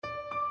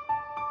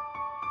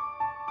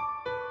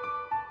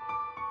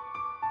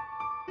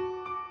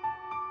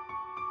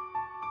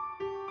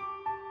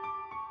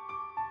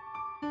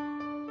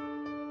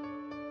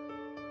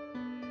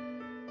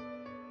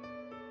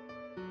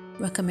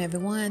Welcome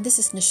everyone. This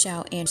is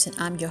Nichelle Anderson.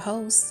 I'm your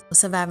host,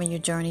 Surviving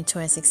Your Journey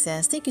Towards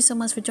Success. Thank you so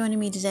much for joining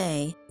me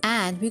today.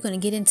 And we're going to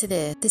get into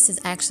this. This is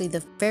actually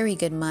the very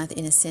good month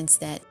in a sense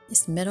that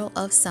it's middle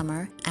of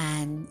summer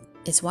and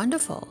it's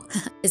wonderful.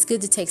 It's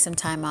good to take some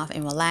time off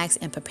and relax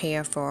and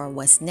prepare for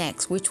what's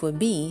next, which will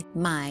be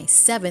my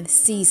 7th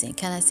season.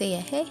 Can I say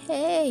it?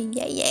 Hey,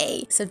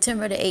 yay.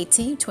 September the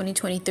 18th,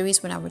 2023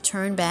 is when I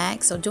return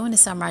back. So during the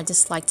summer, I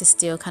just like to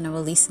still kind of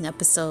release an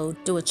episode,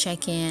 do a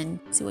check-in,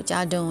 see what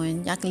y'all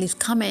doing. Y'all can leave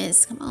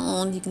comments. Come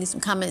on, you can leave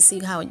some comments, see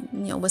how,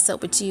 what's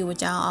up with you,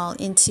 what y'all all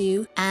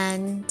into,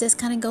 and just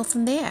kind of go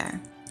from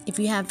there. If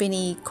you have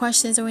any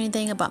questions or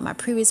anything about my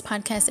previous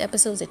podcast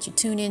episodes that you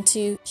tune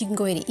into, you can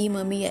go ahead and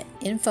email me at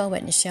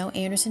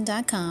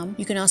info@NichelleAnderson.com.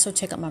 You can also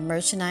check out my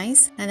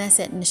merchandise, and that's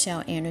at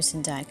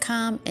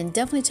NichelleAnderson.com. And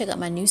definitely check out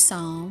my new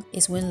song,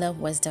 It's When Love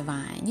Was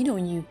Divine. You know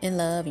when you're in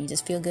love and you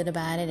just feel good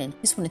about it and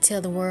just want to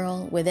tell the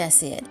world, well,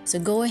 that's it. So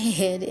go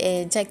ahead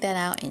and check that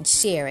out and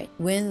share it.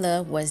 When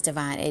Love Was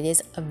Divine. It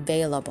is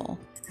available.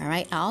 All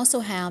right. I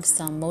also have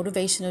some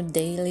motivational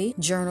daily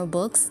journal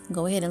books.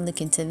 Go ahead and look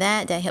into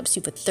that. That helps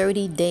you for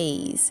 30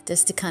 days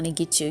just to kind of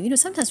get you.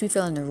 Sometimes we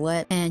feel in the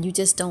rut and you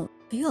just don't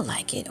feel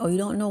like it or you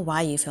don't know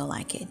why you feel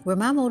like it. Where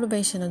my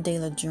motivational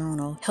daily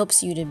journal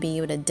helps you to be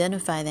able to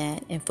identify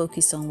that and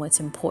focus on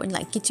what's important,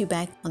 like get you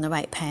back on the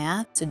right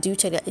path. So do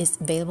check it out. It's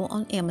available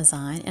on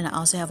Amazon. And I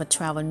also have a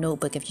travel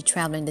notebook. If you're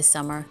traveling this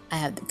summer,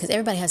 because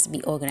everybody has to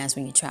be organized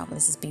when you travel.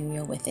 Let's just be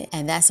real with it.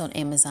 And that's on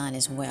Amazon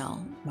as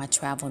well. My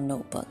travel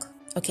notebook.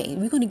 Okay,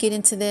 we're going to get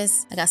into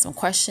this. I got some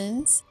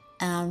questions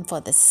for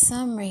the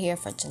summer here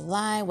for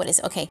July.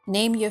 Okay,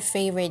 name your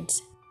favorite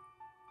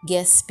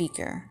guest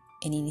speaker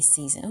in any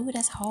season. Oh,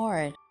 that's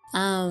hard.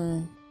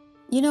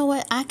 You know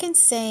what? I can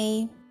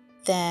say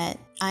that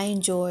I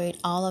enjoyed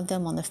all of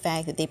them on the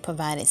fact that they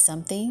provided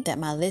something that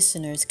my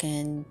listeners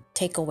can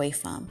take away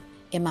from.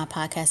 In my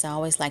podcast, I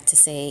always like to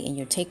say, in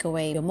your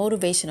takeaway, your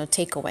motivational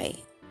takeaway,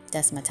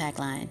 that's my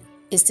tagline,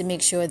 is to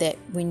make sure that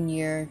when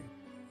you're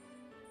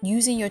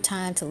using your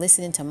time to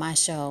listen into my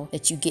show,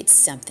 that you get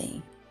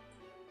something.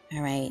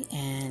 All right.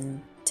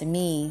 And to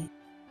me,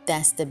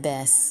 that's the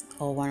best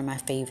or one of my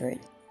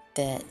favorite,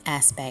 that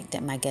aspect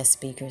that my guest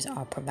speakers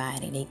are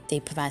providing. They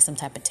provide some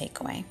type of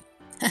takeaway.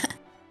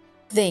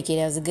 Thank you.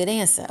 That was a good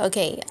answer.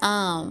 Okay.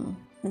 Let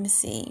me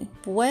see.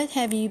 What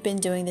have you been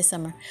doing this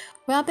summer?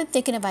 Well, I've been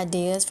thinking of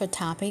ideas for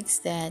topics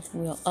that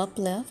will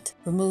uplift,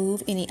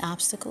 remove any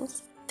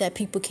obstacles that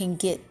people can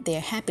get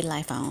their happy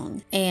life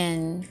on.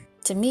 And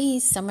to me,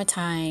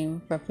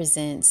 summertime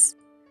represents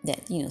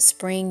that,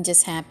 spring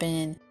just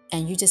happened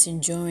and you're just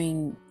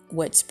enjoying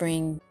what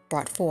spring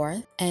brought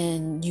forth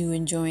and you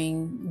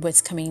enjoying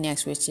what's coming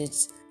next, which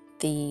is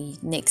the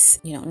next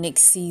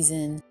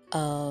season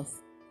of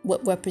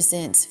what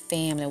represents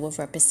family, what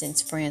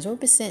represents friends, what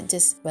represents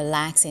just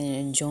relaxing and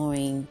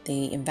enjoying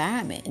the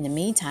environment. In the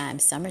meantime,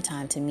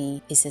 summertime to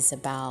me is just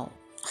about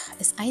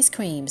it's ice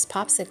cream, it's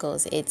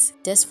popsicles, it's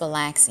just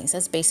relaxing. So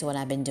that's basically what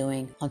I've been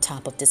doing, on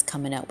top of just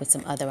coming up with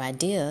some other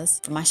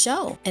ideas for my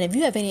show. And if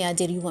you have any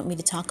idea you want me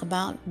to talk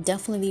about,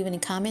 definitely leave it in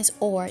the comments,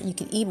 or you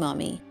can email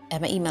me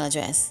at my email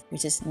address,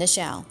 which is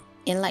Nichelle,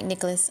 N like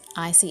Nicholas,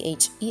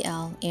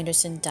 ICHEL,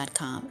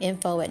 Anderson.com,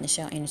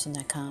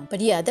 info@NichelleAnderson.com. But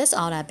yeah, that's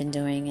all I've been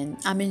doing and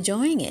I'm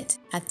enjoying it.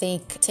 I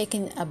think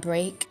taking a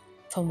break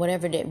from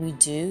whatever that we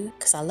do,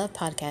 because I love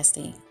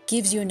podcasting,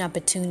 gives you an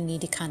opportunity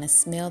to kind of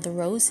smell the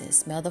roses,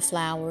 smell the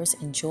flowers,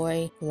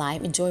 enjoy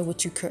life, enjoy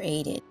what you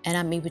created. And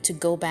I'm able to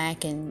go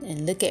back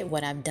and look at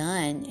what I've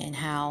done and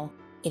how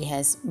it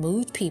has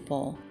moved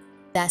people.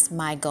 That's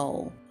my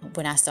goal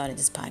when I started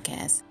this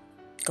podcast.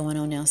 Going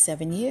on now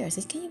 7 years.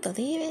 Can you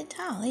believe it?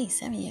 Golly,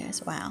 7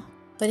 years. Wow.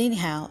 But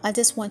anyhow, I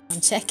just want to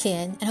check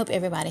in and hope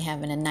everybody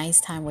having a nice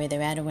time where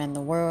they're at around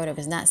the world. If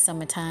it's not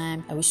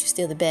summertime, I wish you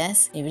still the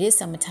best. If it is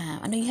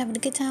summertime, I know you're having a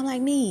good time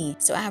like me.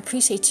 So I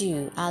appreciate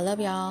you. I love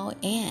y'all,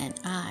 and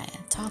I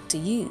talk to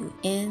you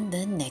in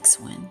the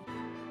next one.